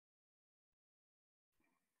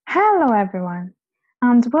Hello everyone,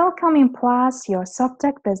 and welcome in Plus Your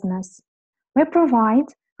SOFTECH business. We provide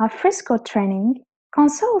Alfresco training,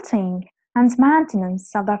 consulting, and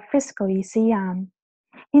maintenance of the Alfresco ECM.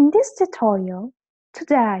 In this tutorial,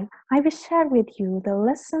 today I will share with you the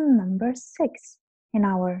lesson number 6 in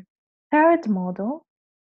our third module,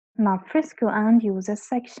 an Alfresco end user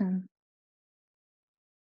section.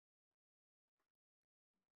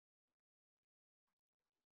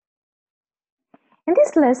 In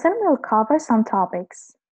this lesson, we'll cover some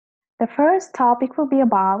topics. The first topic will be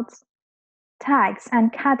about tags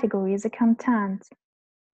and categories of content.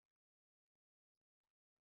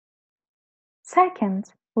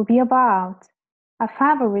 Second will be about a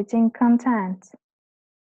favoriting content.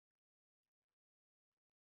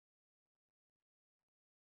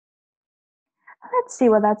 Let's see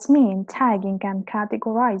what that means, tagging and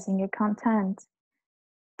categorizing a content.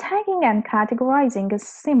 Tagging and categorizing is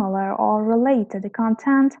similar or related to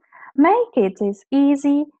content, make it is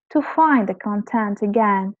easy to find the content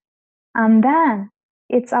again, and then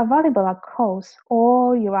it's available across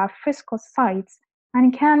all your Alfresco sites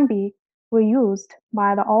and can be reused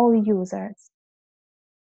by all users.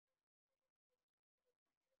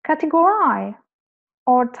 Category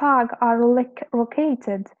or tag are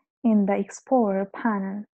located in the Explorer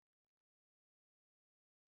panel.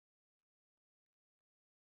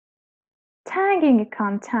 Tagging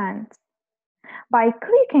content. By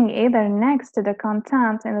clicking either next to the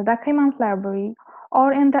content in the document library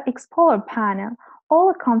or in the Explorer panel,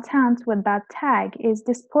 all content with that tag is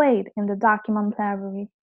displayed in the document library.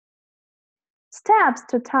 Steps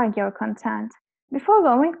to tag your content. Before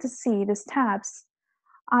going to see the steps,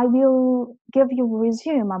 I will give you a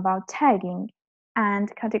resume about tagging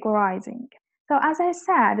and categorizing. So as I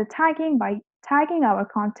said, tagging by tagging our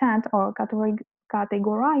content or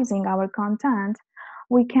categorizing our content,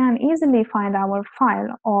 we can easily find our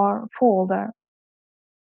file or folder.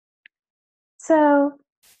 So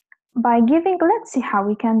let's see how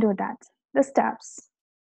we can do that. The steps.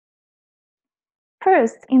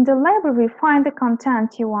 First, in the library, find the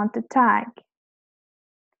content you want to tag.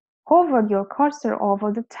 Hover your cursor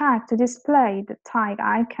over the tag to display the tag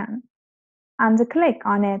icon and click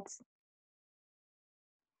on it.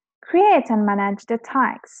 Create and manage the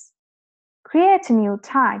tags. Create a new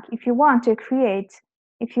tag if you want to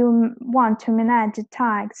manage a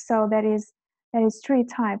tag. So there is 3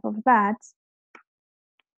 types of that.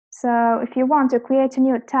 So if you want to create a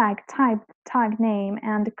new tag, type tag name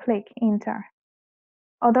and click enter.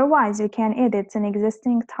 Otherwise, you can edit an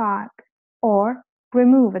existing tag or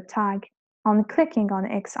remove a tag on clicking on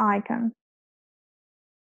X icon.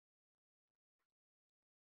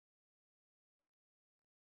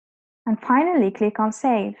 And finally, click on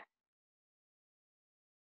Save.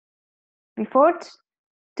 Before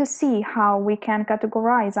to see how we can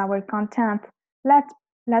categorize our content,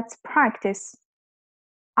 let's practice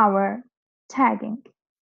our tagging.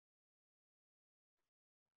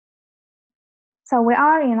 So we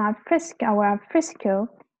are in our Alfresco,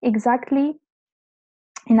 exactly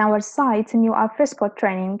in our site, new Alfresco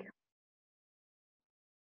training.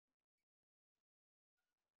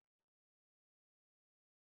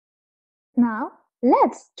 Now,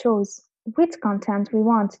 let's choose which content we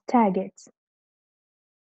want to tag it.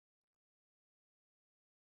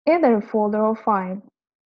 Either a folder or file.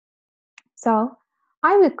 So,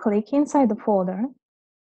 I will click inside the folder.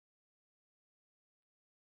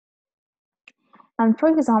 And for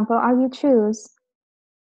example, I will choose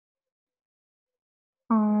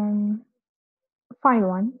file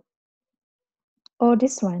 1 or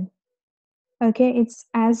this one. Okay, it's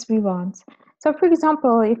as we want. So for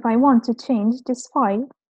example, if I want to change this file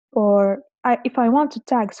or if I want to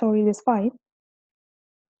tag, this file,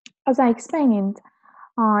 as I explained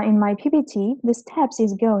in my PPT, the steps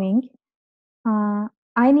is going,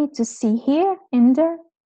 I need to see here in the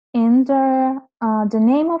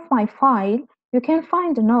name of my file, you can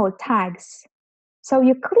find the node tags. So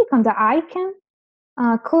you click on the icon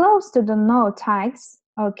close to the node tags,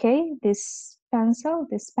 okay, this pen, so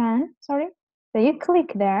you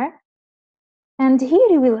click there, and here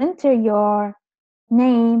you will enter your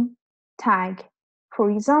name tag. For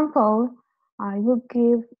example, I will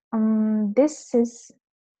give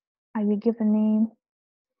I will give a name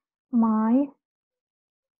my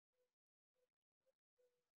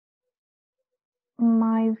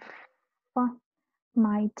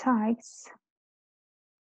tags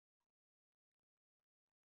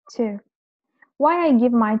 2. Why I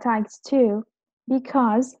give my tags 2?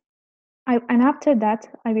 Because and after that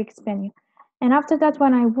I will explain you. And after that,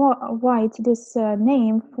 when I write this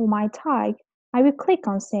name for my tag, I will click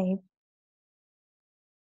on Save.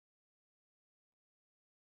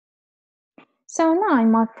 So now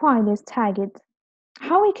my file is tagged.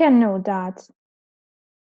 How we can know that?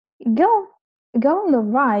 Go, go on the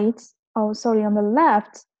right, oh sorry, on the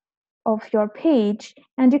left of your page,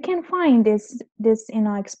 and you can find this in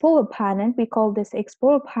our Explorer panel. We call this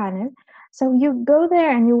Explorer panel. So you go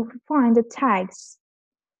there and you find the tags.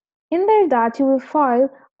 In there that you will find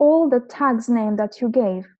all the tags name that you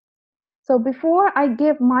gave. So before I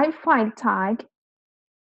give my file tag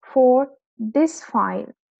for this file,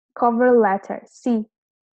 cover letter C,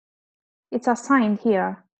 it's assigned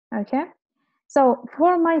here, okay? So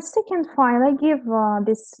for my second file, I give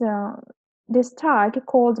this tag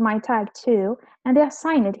called my tag2, and they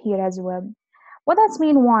assign it here as well. What does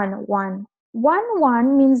mean 1, 1? 1,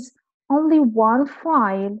 1 means only one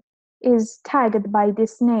file is tagged by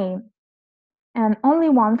this name, and only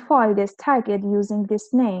one file is tagged using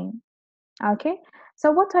this name, okay?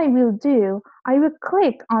 So what I will do, I will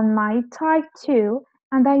click on my tag2,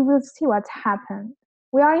 and I will see what happened.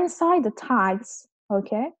 We are inside the tags,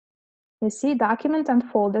 okay? You see document and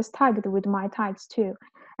folders tagged with my tags too.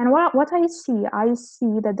 And what I see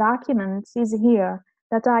the documents is here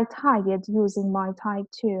that I tagged using my tag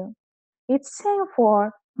too. It's same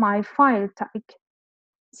for my file tag.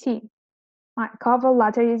 See, my cover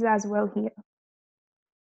letter is as well here.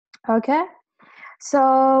 Okay,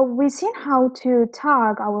 so we've seen how to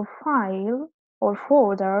tag our file or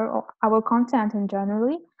folder or our content in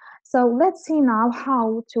generally. So let's see now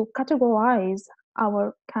how to categorize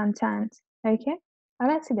our content. Okay,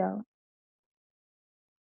 let's go.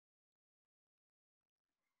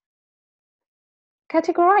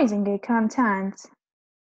 Categorizing a content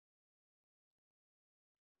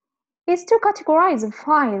is to categorize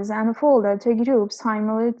files and folder to group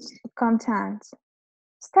similar content.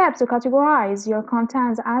 Steps to categorize your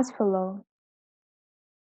content as follow.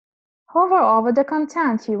 Hover over the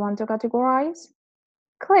content you want to categorize.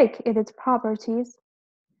 Click Edit Properties.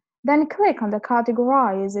 Then click on the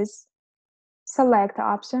Categorize Select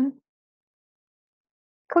option.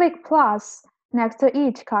 Click plus next to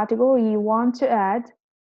each category you want to add.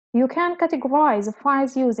 You can categorize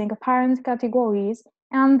files using parent categories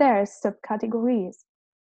and their subcategories.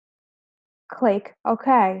 Click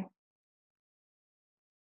OK.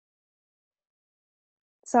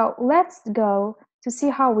 So let's go to see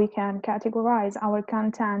how we can categorize our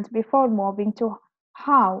content before moving to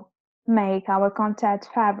how make our content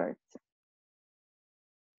favorites.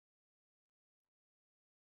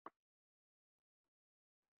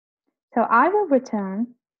 So I will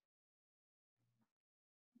return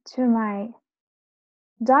to my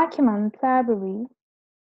document library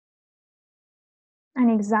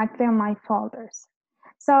and exactly on my folders.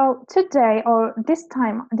 So today or this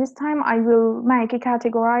time I will make a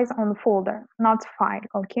categorize on folder, not file.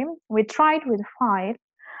 Okay, we tried with file,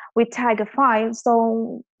 we tag a file.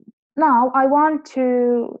 So now I want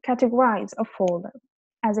to categorize a folder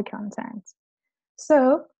as a content.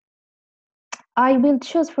 So I will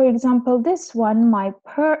choose, for example, this one, my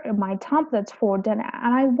template folder, and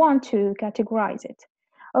I want to categorize it.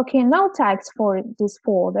 Okay, no tags for this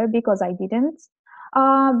folder because I didn't.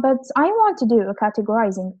 But I want to do a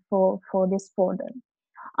categorizing for this folder.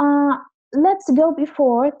 Uh, let's go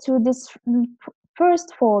before to this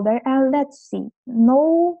first folder and let's see.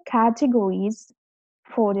 No categories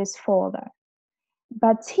for this folder.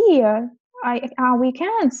 But here, we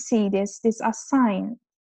can't see this assign.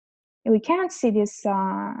 We can't see this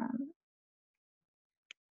um,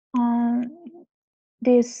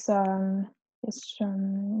 this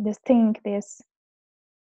thing, this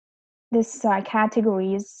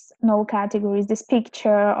categories, no categories, this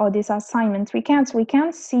picture or this assignment. We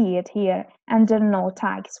can't see it here under no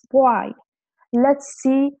tags. Why? Let's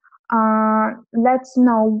see. Let's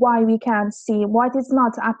know why we can't see what is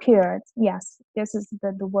not appeared. Yes, this is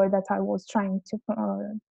the word that I was trying to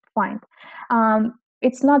find.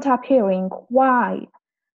 It's not appearing. Why?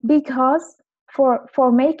 Because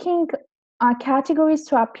for making categories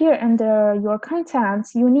to appear under your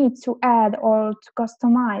contents, you need to add or to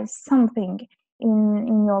customize something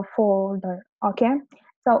in your folder. Okay,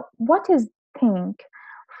 so what is thing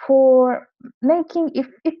for making, if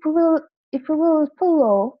we will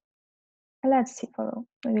follow, let's see, follow,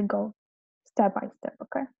 we will go step by step.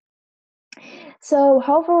 Okay, so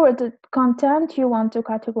hover the content you want to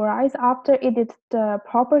categorize, after edit the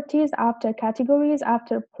properties, after categories,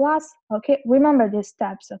 after plus. Okay, remember these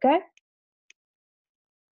steps. Okay,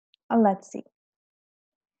 let's see.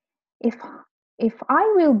 If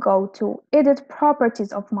I will go to edit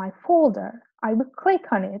properties of my folder, I will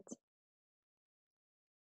click on it.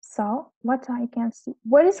 So what I can see,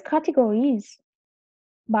 where is categories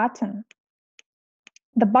button?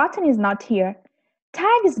 The button is not here.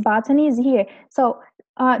 tags button is here. So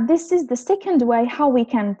this is the second way how we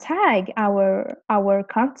can tag our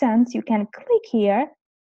content. You can click here,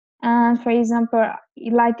 and for example,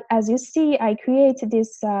 like as you see, I created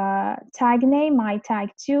this tag name, my tag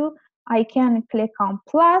 2. I can click on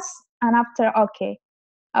plus, and after okay.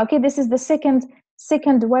 This is the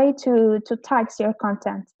second way to tag your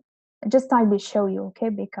content. Just I will show you, okay,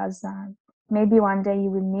 because maybe one day you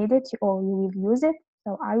will need it or you will use it.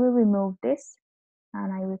 So I will remove this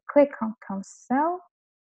and I will click on cancel.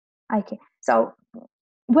 Okay, so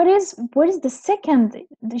what is the second?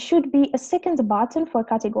 There should be a second button for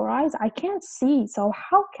categorize. I can't see, so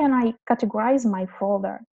how can I categorize my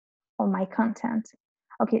folder or my content?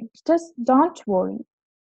 Okay, just don't worry.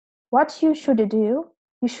 What you should do,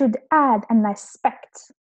 you should add an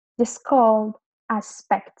aspect. This called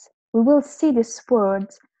aspect. We will see this word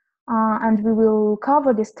and we will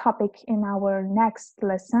cover this topic in our next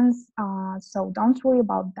lessons. So don't worry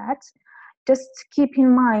about that. Just keep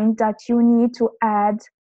in mind that you need to add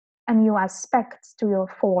a new aspect to your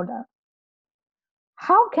folder.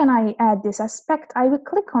 How can I add this aspect? I will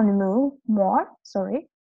click on more,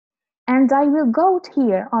 and I will go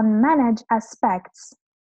here on manage aspects.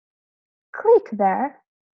 Click there,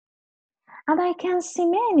 and I can see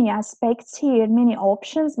many aspects here, many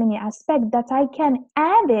options, many aspects that I can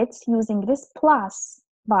add it using this plus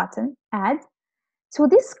button, add to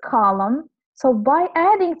this column. So by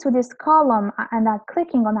adding to this column and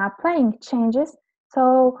clicking on applying changes,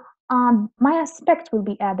 so my aspect will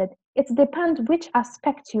be added. It depends which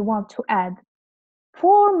aspect you want to add.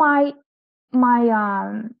 For my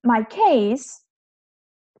case,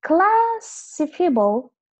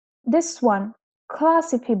 classifiable, this one,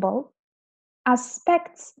 classifiable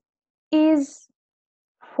aspects is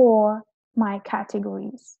for my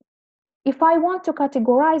categories. If I want to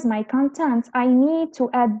categorize my content, I need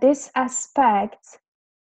to add this aspect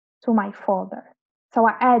to my folder. So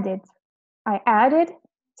I added,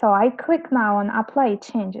 so I click now on apply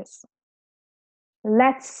changes.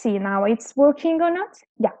 Let's see now it's working or not.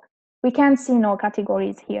 Yeah, we can see no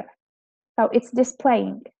categories here. So it's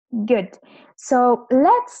displaying, good. So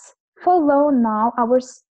let's follow now our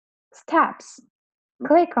steps.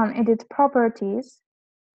 Click on edit properties.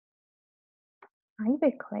 I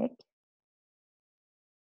will click.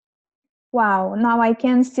 Wow, now I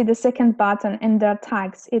can see the second button in the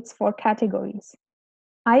tags. It's for categories.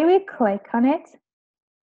 I will click on it.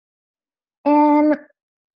 And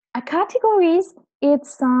categories,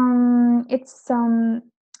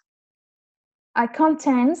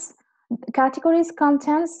 categories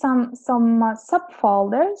contains some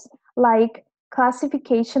subfolders like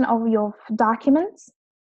classification of your documents,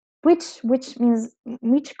 which means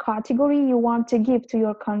which category you want to give to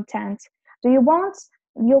your content. Do you want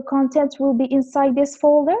your content will be inside this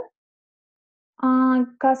folder,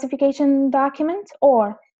 classification document,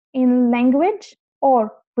 or in language,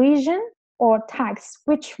 or region, or tags?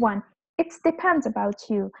 Which one? It depends about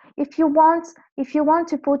you. If you want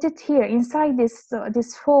to put it here inside this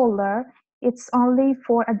folder, it's only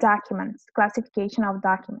for a document, classification of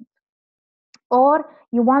document. Or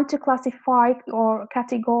you want to classify or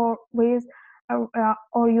categorize,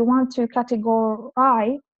 or you want to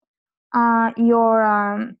categorize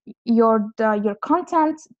your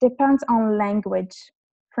content depends on language,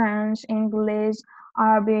 French, English,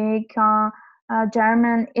 Arabic,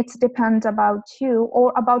 German. It depends about you,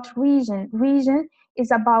 or about region. Region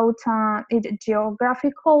is about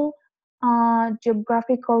geographical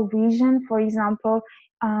region. For example,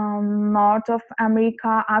 North of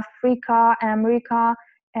America, Africa, America,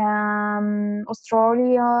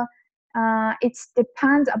 Australia. It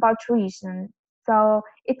depends about region. So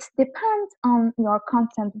it depends on your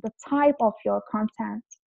content, the type of your content.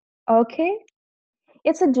 Okay,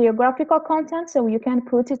 it's a geographical content, so you can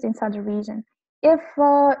put it inside the region. If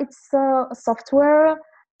it's software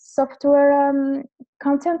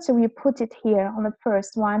content, so you put it here on the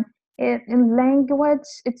first one. In language,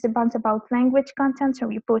 it's about language content, so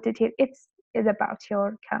you put it here. It's about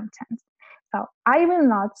your content. So I will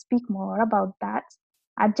not speak more about that.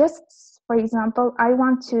 I just, for example, I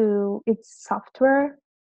want to, it's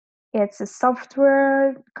a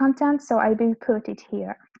software content, so I will put it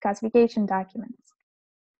here, classification documents.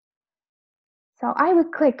 So I will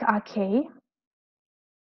click OK.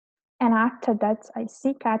 And after that, I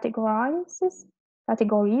see categories,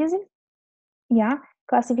 yeah,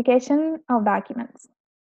 classification of documents.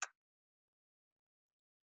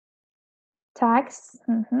 Tags,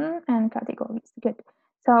 and categories, good.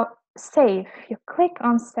 So save, you click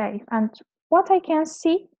on save, and what I can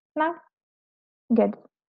see now, good.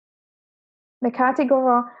 The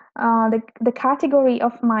category, the category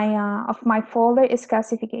of my folder is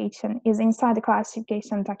classification, is inside the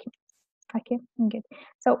classification document. Okay, good.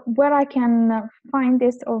 So where I can find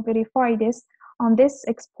this or verify this on this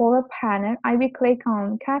Explorer panel, I will click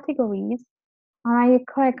on categories. I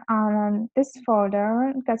click on this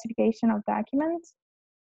folder, classification of documents.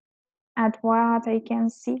 And what I can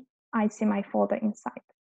see, I see my folder inside.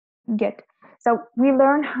 Good. So we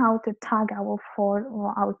learn how to tag our folder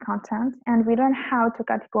or our content, and we learn how to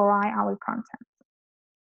categorize our content.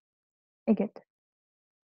 Good.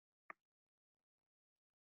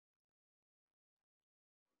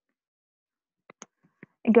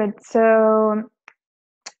 Good. So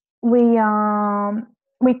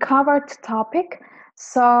we covered topic.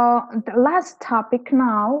 So the last topic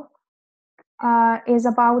now is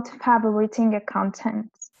about favoriting a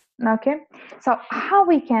content. Okay. So how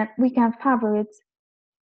we can favorite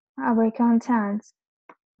our content.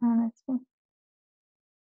 Let's see.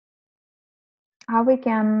 How we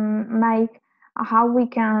can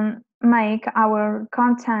make our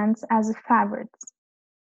content as favorites.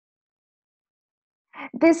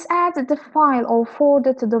 This adds the file or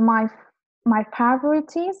folder to the my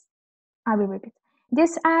favorites. I will repeat.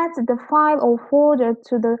 This adds the file or folder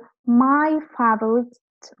to the my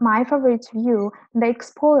favorite view in the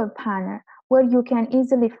Explorer panel, where you can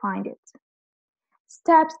easily find it.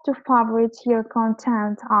 Steps to favorite your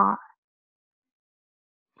content are: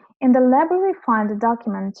 in the library, find the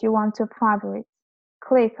document you want to favorite.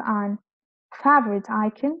 Click on Favorite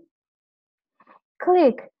icon.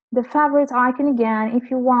 Click the favorite icon again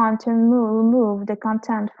if you want to remove the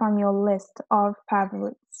content from your list of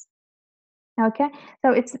favorites. Okay,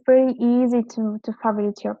 so it's very easy to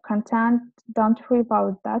favorite your content. Don't worry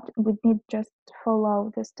about that. We need just to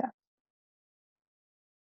follow the steps.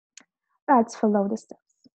 Let's follow the steps.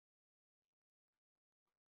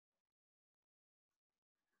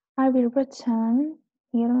 I will return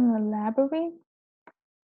here in the library.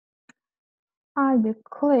 I will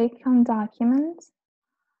click on Documents.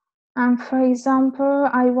 And for example,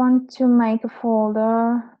 I want to make a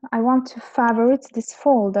folder. I want to favorite this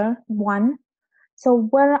folder 1. So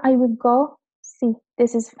where I will go, see,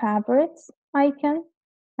 this is favorites icon.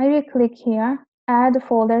 I will click here, add a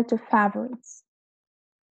folder to favorites.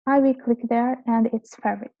 I will click there and it's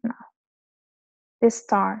favorite now. This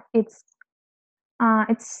star, it's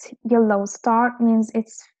yellow star, means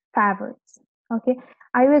it's favorites. Okay,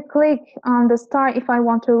 I will click on the star if I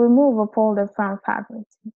want to remove a folder from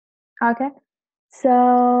favorites. Okay,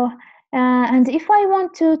 so and if I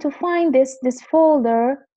want to find this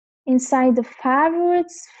folder inside the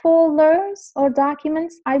favorites folders or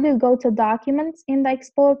documents, I will go to Documents in the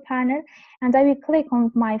Explorer panel and I will click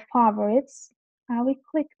on my favorites. I will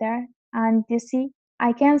click there and you see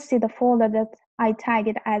I can see the folder that I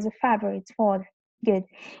tagged as a favorites folder. Good.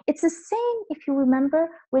 It's the same, if you remember,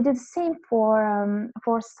 we did the same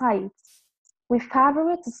for sites. We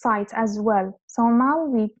favorite the sites as well. So now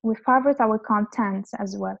we favorite our contents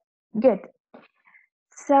as well. Good.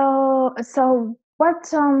 So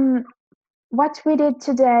what we did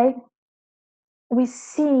today, we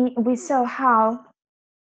saw how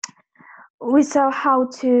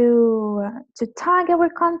to tag our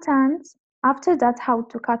content. After that, how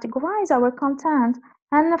to categorize our content,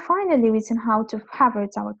 and finally we see how to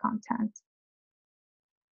favorite our content.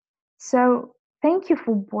 So thank you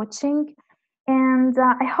for watching, and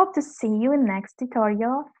I hope to see you in next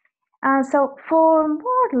tutorial. So for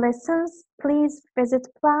more lessons, please visit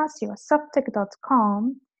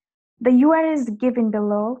softech.com. The URL is given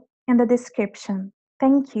below in the description.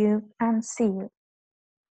 Thank you and see you.